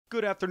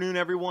Good afternoon,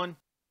 everyone.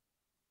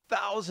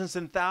 Thousands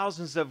and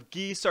thousands of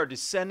geese are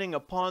descending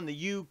upon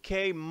the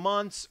UK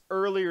months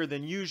earlier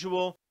than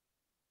usual,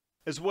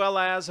 as well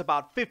as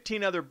about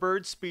 15 other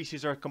bird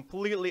species are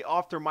completely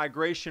off their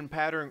migration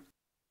pattern.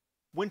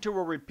 Winter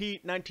will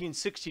repeat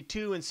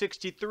 1962 and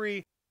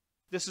 63.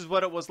 This is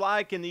what it was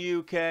like in the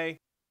UK.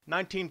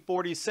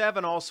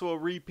 1947 also a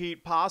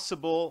repeat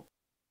possible.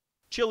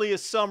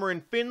 Chilliest summer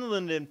in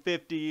Finland in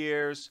 50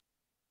 years.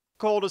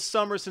 Coldest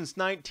summer since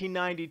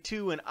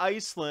 1992 in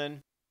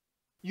Iceland.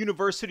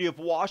 University of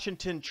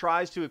Washington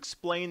tries to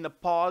explain the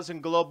pause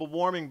in global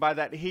warming by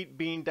that heat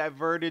being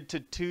diverted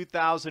to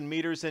 2,000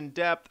 meters in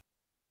depth.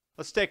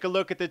 Let's take a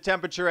look at the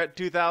temperature at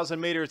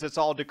 2,000 meters. It's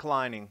all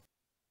declining.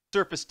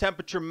 Surface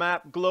temperature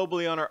map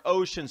globally on our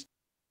oceans.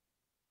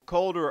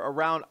 Colder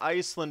around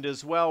Iceland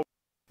as well.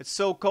 It's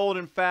so cold,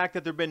 in fact,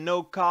 that there have been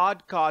no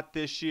cod caught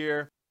this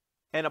year,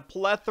 and a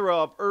plethora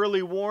of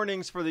early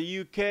warnings for the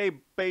UK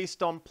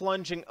based on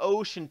plunging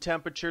ocean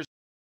temperatures.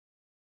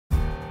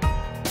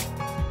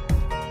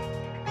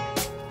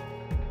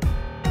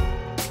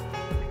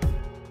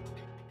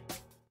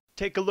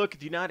 Take a look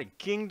at the United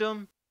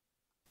Kingdom,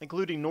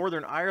 including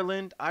Northern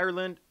Ireland,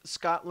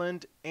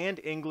 Scotland, and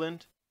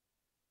England.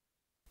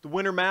 The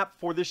winter map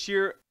for this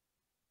year,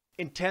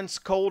 intense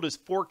cold is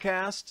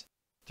forecast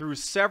through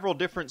several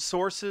different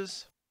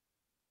sources.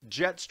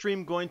 Jet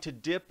stream going to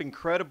dip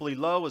incredibly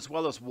low, as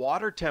well as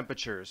water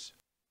temperatures.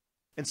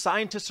 And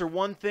scientists are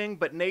one thing,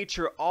 but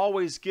nature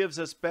always gives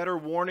us better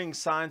warning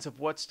signs of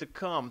what's to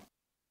come.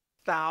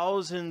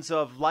 Thousands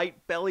of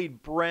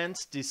light-bellied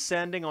brents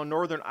descending on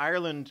Northern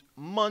Ireland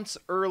months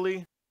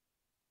early.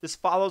 This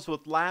follows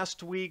with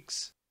last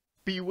week's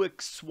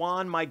Bewick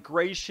swan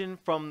migration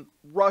from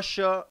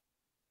Russia.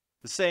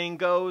 The saying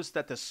goes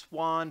that the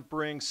swan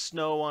brings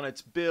snow on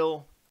its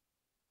bill.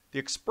 The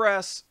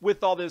Express,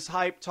 with all this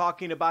hype,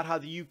 talking about how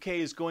the UK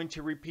is going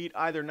to repeat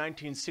either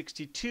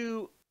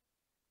 1962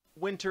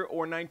 winter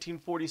or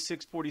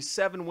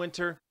 1946-47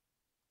 winter.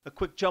 A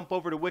quick jump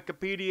over to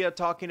Wikipedia,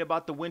 talking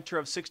about the winter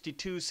of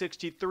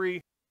 62-63,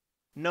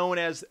 known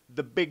as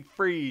the Big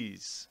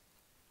Freeze.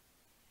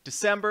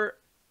 December,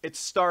 it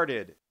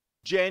started.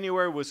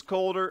 January was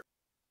colder.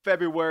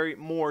 February,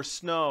 more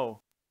snow.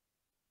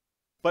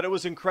 But it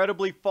was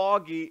incredibly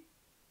foggy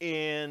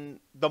in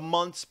the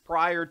months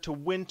prior to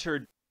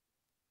winter.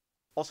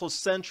 Also,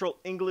 Central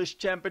English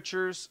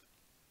temperatures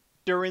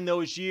during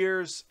those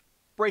years,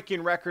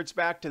 breaking records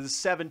back to the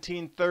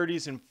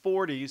 1730s and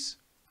 40s.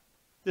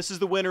 This is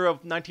the winter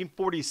of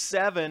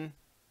 1947.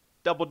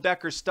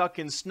 Double-decker stuck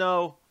in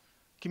snow.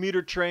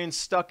 Commuter trains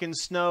stuck in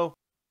snow.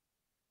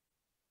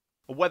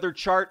 A weather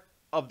chart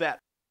of that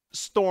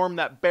storm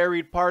that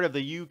buried part of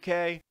the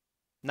UK.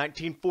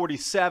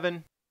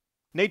 1947.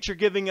 Nature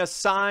giving us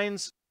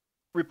signs.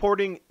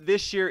 Reporting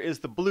this year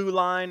is the blue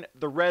line.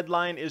 The red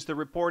line is the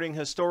reporting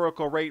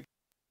historical rate.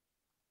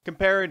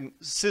 Comparing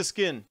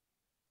Siskin,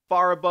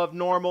 far above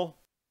normal.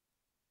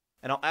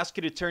 And I'll ask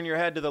you to turn your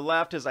head to the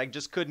left, as I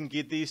just couldn't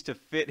get these to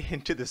fit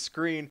into the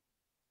screen.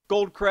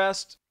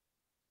 Goldcrest,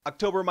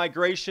 October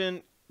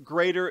migration,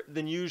 greater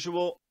than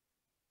usual.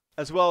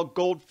 As well,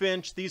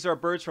 goldfinch. These are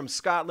birds from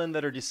Scotland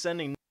that are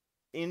descending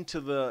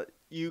into the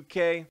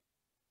UK.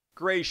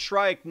 Grey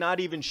shrike not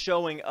even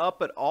showing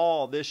up at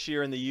all this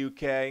year in the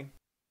UK.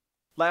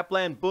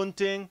 Lapland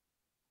bunting,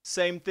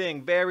 same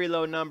thing. Very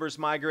low numbers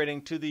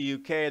migrating to the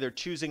UK. They're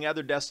choosing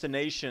other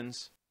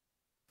destinations.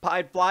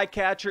 Pied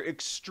flycatcher,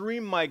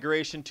 extreme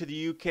migration to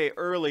the UK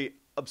early.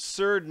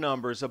 Absurd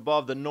numbers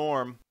above the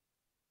norm.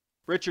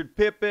 Richard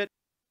pipit.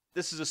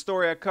 This is a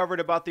story I covered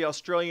about the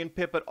Australian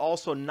pipit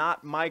also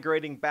not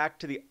migrating back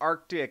to the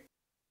Arctic.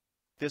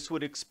 This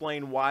would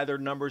explain why their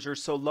numbers are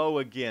so low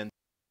again.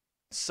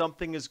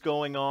 Something is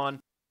going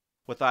on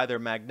with either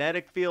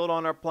magnetic field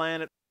on our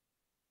planet,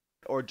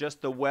 or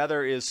just the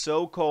weather is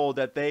so cold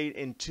that they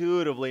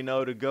intuitively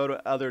know to go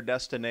to other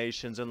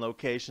destinations and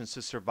locations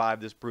to survive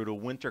this brutal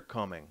winter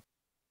coming.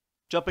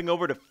 Jumping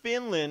over to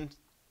Finland,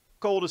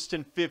 coldest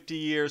in 50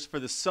 years for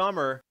the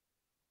summer.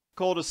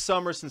 Coldest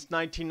summer since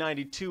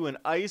 1992 in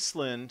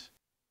Iceland.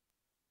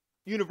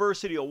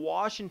 University of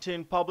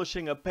Washington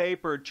publishing a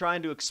paper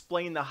trying to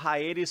explain the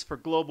hiatus for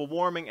global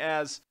warming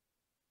as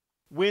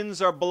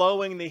winds are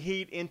blowing the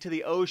heat into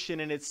the ocean,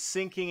 and it's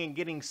sinking and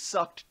getting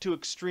sucked to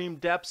extreme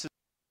depths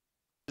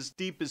as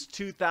deep as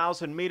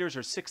 2,000 meters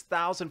or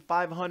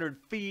 6,500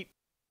 feet.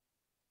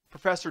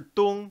 Professor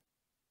Tung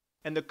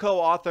and the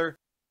co-author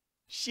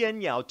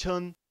Xian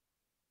Yaochen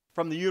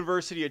from the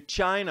University of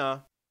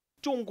China,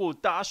 中国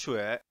大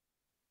学.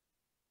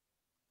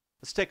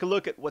 Let's take a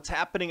look at what's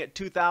happening at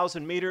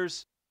 2,000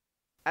 meters.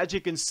 As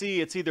you can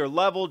see, it's either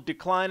level,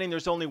 declining.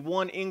 There's only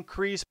one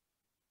increase.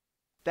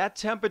 That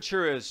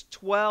temperature is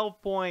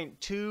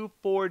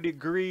 12.24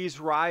 degrees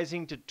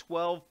rising to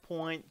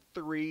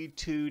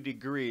 12.32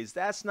 degrees.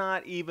 That's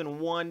not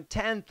even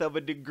 1/10 of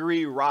a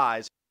degree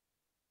rise.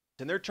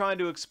 And they're trying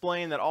to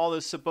explain that all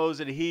this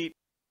supposed heat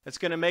that's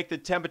going to make the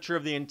temperature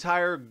of the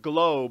entire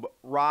globe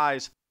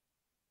rise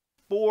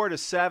 4 to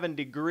 7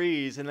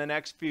 degrees in the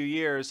next few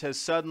years has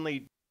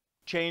suddenly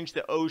changed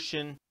the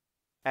ocean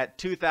at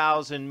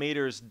 2,000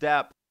 meters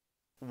depth,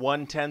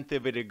 1/10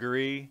 of a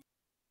degree.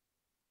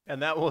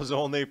 And that was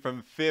only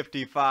from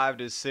 55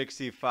 to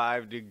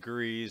 65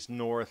 degrees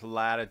north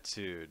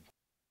latitude.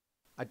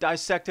 I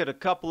dissected a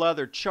couple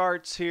other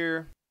charts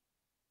here.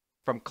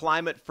 From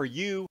Climate for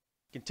You, you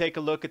can take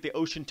a look at the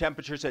ocean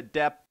temperatures at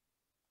depth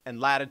and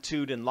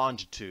latitude and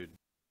longitude.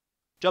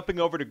 Jumping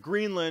over to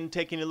Greenland,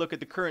 taking a look at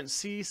the current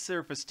sea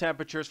surface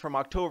temperatures from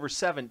October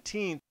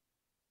 17th.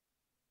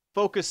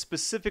 Focus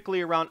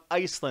specifically around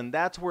Iceland.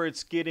 That's where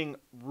it's getting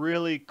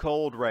really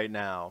cold right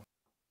now.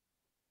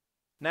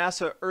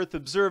 NASA Earth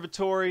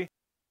Observatory,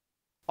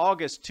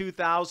 August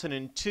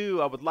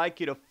 2002. I would like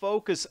you to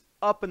focus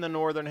up in the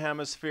northern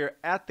hemisphere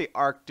at the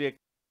Arctic.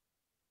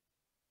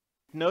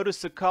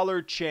 Notice the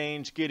color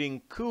change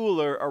getting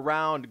cooler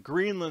around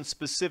Greenland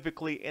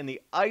specifically, and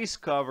the ice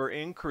cover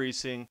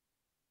increasing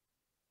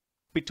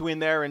between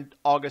there and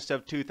August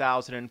of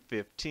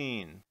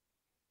 2015.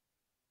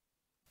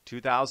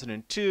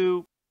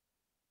 2002,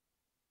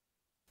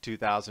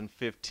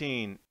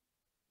 2015.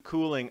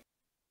 Cooling.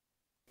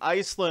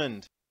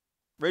 Iceland,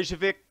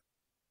 Reykjavik,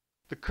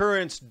 the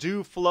currents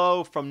do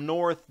flow from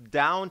north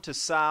down to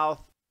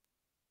south.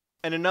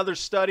 And another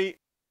study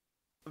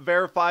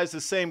verifies the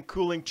same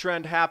cooling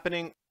trend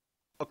happening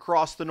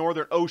across the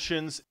northern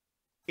oceans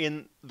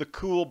in the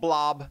cool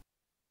blob.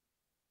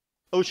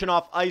 Ocean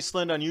off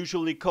Iceland,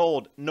 unusually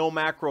cold. No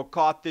mackerel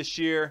caught this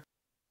year.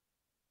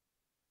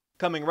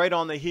 Coming right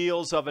on the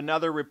heels of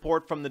another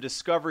report from the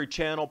Discovery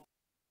Channel.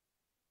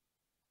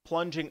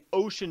 Plunging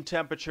ocean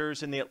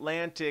temperatures in the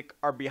Atlantic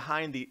are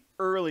behind the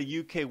early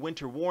UK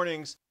winter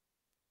warnings.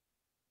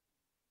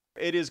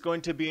 It is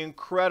going to be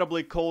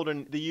incredibly cold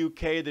in the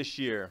UK this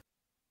year.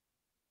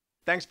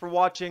 Thanks for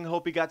watching.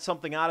 Hope you got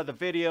something out of the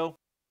video.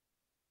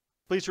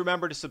 Please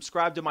remember to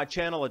subscribe to my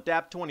channel,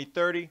 Adapt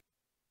 2030.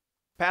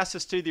 Pass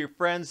this to your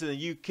friends in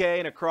the UK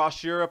and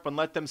across Europe and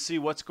let them see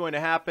what's going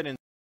to happen in